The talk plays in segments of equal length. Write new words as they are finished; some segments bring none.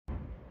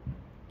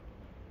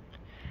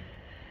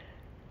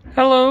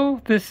Hello,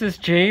 this is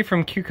Jay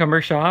from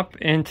Cucumber Shop,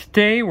 and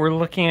today we're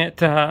looking at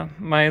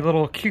my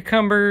little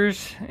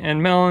cucumbers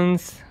and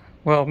melons.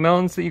 Well,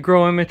 melons that you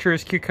grow in mature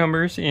as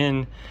cucumbers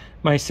in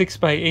my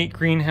 6x8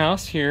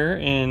 greenhouse here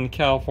in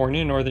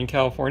California, Northern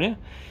California.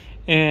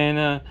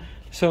 And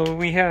so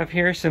we have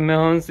here some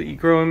melons that you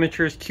grow in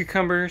mature as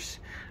cucumbers.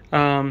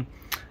 I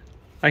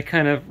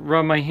kind of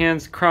rub my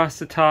hands across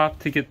the top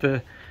to get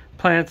the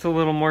plants a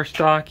little more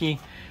stocky.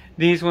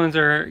 These ones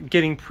are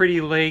getting pretty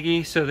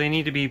leggy, so they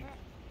need to be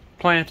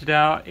planted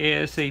out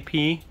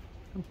ASAP.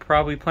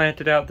 Probably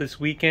planted out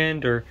this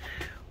weekend or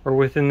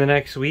within the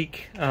next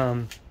week.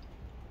 I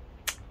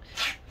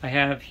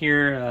have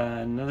here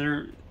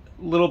another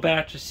little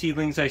batch of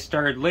seedlings I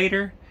started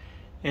later,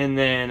 and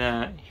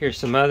then here's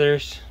some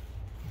others,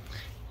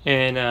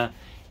 and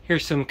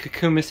here's some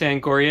Cucumis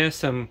angoria,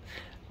 some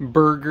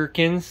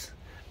Burgerkins,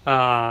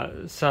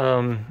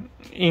 some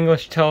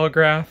English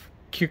Telegraph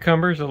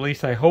cucumbers, at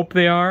least I hope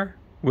they are.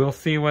 We'll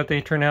see what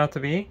they turn out to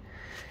be.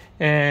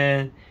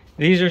 And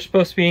these are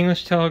supposed to be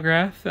English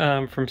Telegraph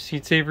from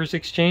Seed Savers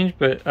Exchange,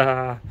 but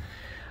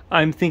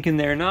I'm thinking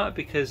they're not,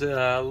 because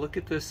look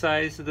at the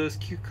size of those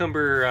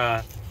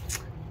cucumber,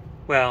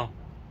 well,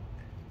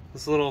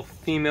 this little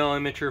female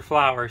immature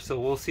flower, so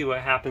we'll see what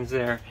happens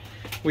there.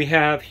 We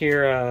have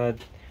here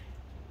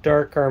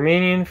Dark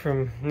Armenian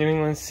from New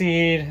England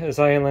Seed,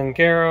 Azalea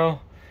Langaro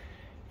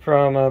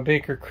from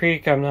Baker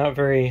Creek. I'm not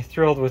very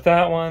thrilled with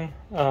that one,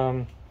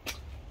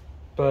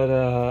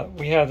 but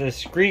we have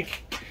this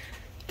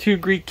two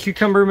Greek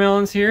cucumber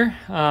melons here,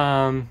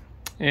 and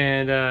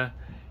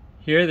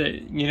here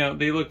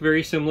they look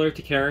very similar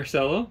to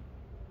Caracello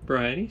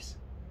varieties.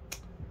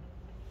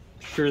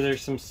 I'm sure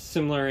there's some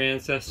similar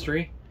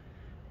ancestry,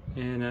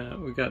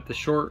 and we got the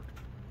short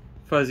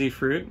fuzzy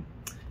fruit,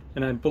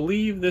 and I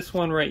believe this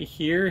one right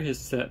here is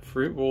set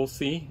fruit. We'll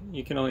see.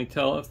 You can only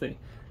tell if they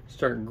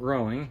start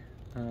growing.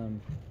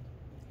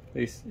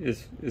 This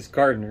is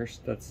gardeners.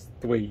 That's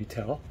the way you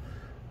tell.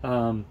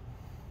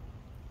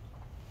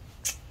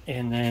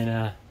 And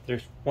then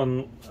there's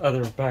one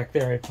other back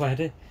there I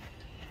planted.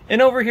 And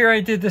over here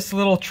I did this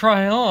little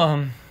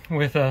trial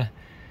with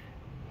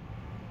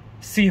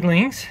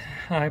seedlings.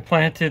 I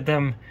planted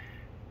them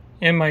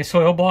in my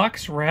soil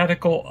blocks,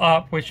 radical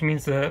up, which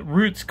means the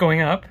root's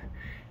going up,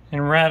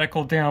 and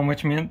radical down,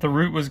 which meant the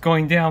root was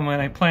going down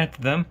when I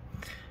planted them.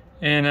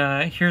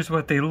 And here's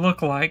what they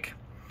look like.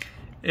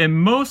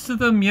 And most of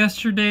them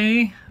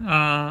yesterday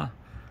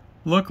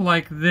look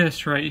like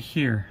this right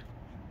here.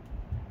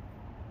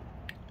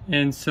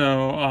 And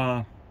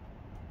so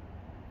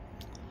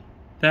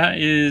that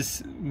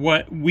is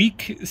what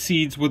weak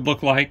seeds would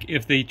look like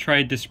if they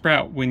tried to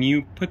sprout when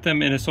you put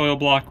them in a soil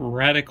block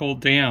radical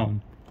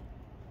down.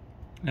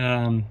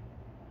 Yeah,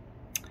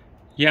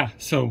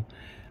 so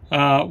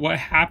what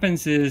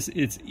happens is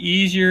it's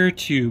easier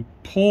to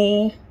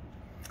pull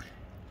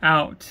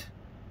out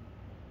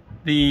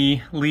the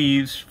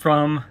leaves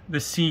from the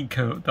seed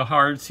coat, the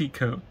hard seed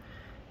coat,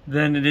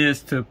 than it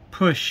is to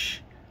push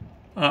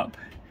up.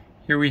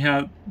 Here we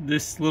have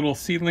this little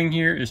seedling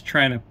here is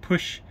trying to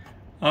push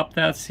up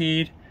that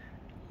seed.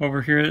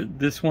 Over here,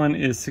 this one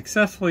is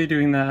successfully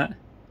doing that.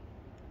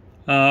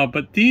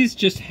 But these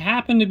just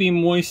happen to be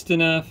moist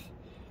enough,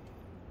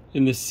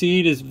 and the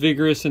seed is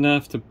vigorous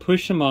enough to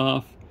push them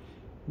off,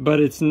 but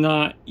it's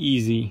not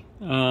easy.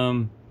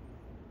 For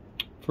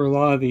a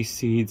lot of these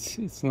seeds,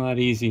 it's not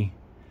easy.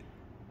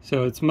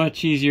 So it's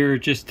much easier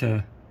just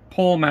to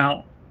pull them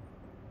out,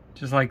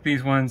 just like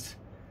these ones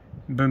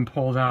have been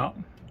pulled out.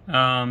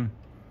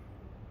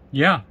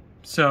 Yeah,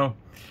 so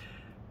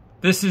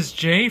this is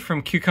Jay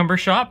from Cucumber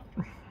Shop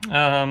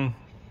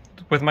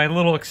with my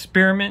little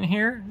experiment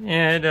here,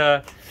 and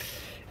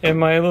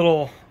my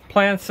little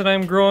plants that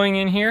I'm growing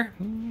in here,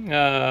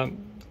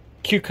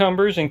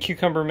 cucumbers and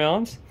cucumber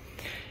melons.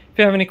 If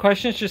you have any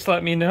questions, just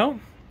let me know,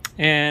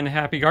 and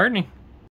happy gardening.